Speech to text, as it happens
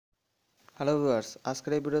Hello viewers,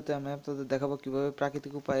 আজকের এই ভিডিওতে আমি আপনাদের দেখাবো কিভাবে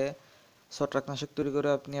প্রাকৃতিক উপায়ে ছত্রাকনাশক তৈরি করে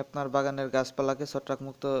আপনি আপনার বাগানের গাছপালাকে ছত্রাক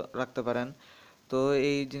মুক্ত রাখতে পারেন। তো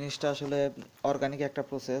এই জিনিসটা আসলে অর্গানিক একটা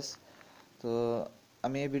প্রসেস। তো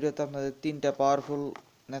আমি এই ভিডিওতে আপনাদের তিনটা পাওয়ারফুল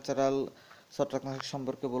ন্যাচারাল ছত্রাকনাশক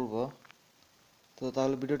সম্পর্কে বলবো। তো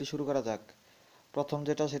তাহলে ভিডিওটি শুরু করা যাক। প্রথম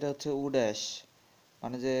যেটা সেটা হচ্ছে উড অ্যাশ,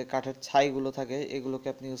 মানে যে কাঠের ছাইগুলো থাকে এগুলোকে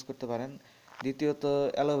আপনি ইউজ করতে পারেন। দ্বিতীয়ত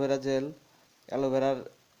অ্যালোভেরা জেল, অ্যালোভেরার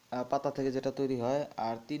পাতা থেকে যেটা তৈরি হয়।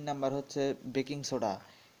 আর 3 নাম্বার হচ্ছে বেকিং সোডা।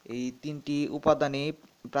 এই তিনটি উপাদানই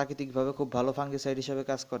প্রাকৃতিকভাবে খুব ভালো ফাঙ্গিসাইড হিসেবে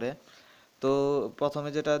কাজ করে। তো প্রথমে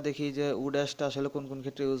যেটা দেখি যে উড অ্যাশটা আসলে কোন কোন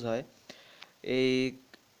ক্ষেত্রে ইউজ হয়। এই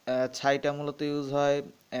ছাইটা মূলত ইউজ হয়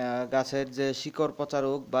গাছের যে শিকড় পচা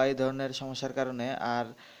রোগ বা এই ধরনের সমস্যার কারণে। আর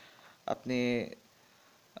আপনি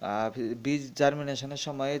বীজ জার্মিনেশনের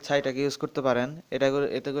সময় ছাইটাকে ইউজ করতে পারেন।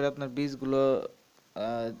 এতে করে আপনার বীজগুলো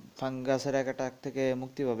ফাঙ্গাসের অ্যাটাক থেকে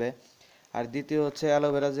মুক্তি পাবে। আর দ্বিতীয় হচ্ছে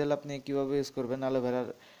অ্যালোভেরা জেল। আপনি কিভাবে ইউজ করবেন অ্যালোভেরার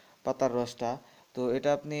পাতার রসটা? তো এটা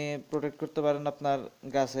আপনি প্রোটেক্ট করতে পারেন আপনার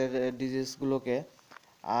গাছের ডিজিজগুলোকে।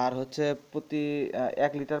 আর হচ্ছে প্রতি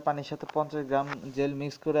 1 লিটার পানির সাথে 50 গ্রাম জেল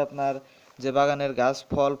মিক্স করে আপনার যে বাগানের গাছ,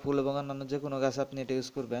 ফল ফুল এবং অন্যান্য যে কোনো গাছ আপনি এটা ইউজ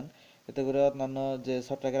করবেন। এতে করে অন্যান্য যে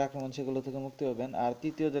ছত্রাকের আক্রমণ সেগুলো থেকে মুক্তি পাবেন। আর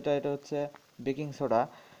তৃতীয় যেটা, এটা হচ্ছে বেকিং সোডা।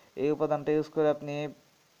 এই উপাদানটা ইউজ করে আপনি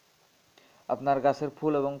আপনার গাছের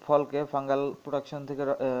ফুল এবং ফলকে ফাঙ্গাল প্রোডাকশন থেকে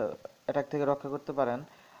অ্যাটাক থেকে রক্ষা করতে পারেন।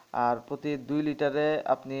 আর প্রতি 2 লিটারে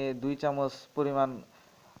আপনি 2 চামচ পরিমাণ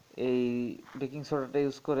এই বেকিং সোডাটা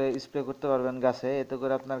ইউজ করে স্প্রে করতে পারবেন গাছে। এতে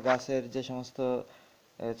করে আপনার গাছের যে সমস্ত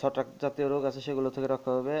ছত্রাক জাতীয় রোগ আছে সেগুলো থেকে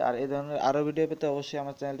রক্ষা হবে। আর এই ধরনের আরও ভিডিও পেতে অবশ্যই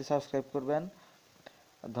আমার চ্যানেলটি সাবস্ক্রাইব করবেন।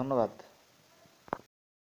 ধন্যবাদ।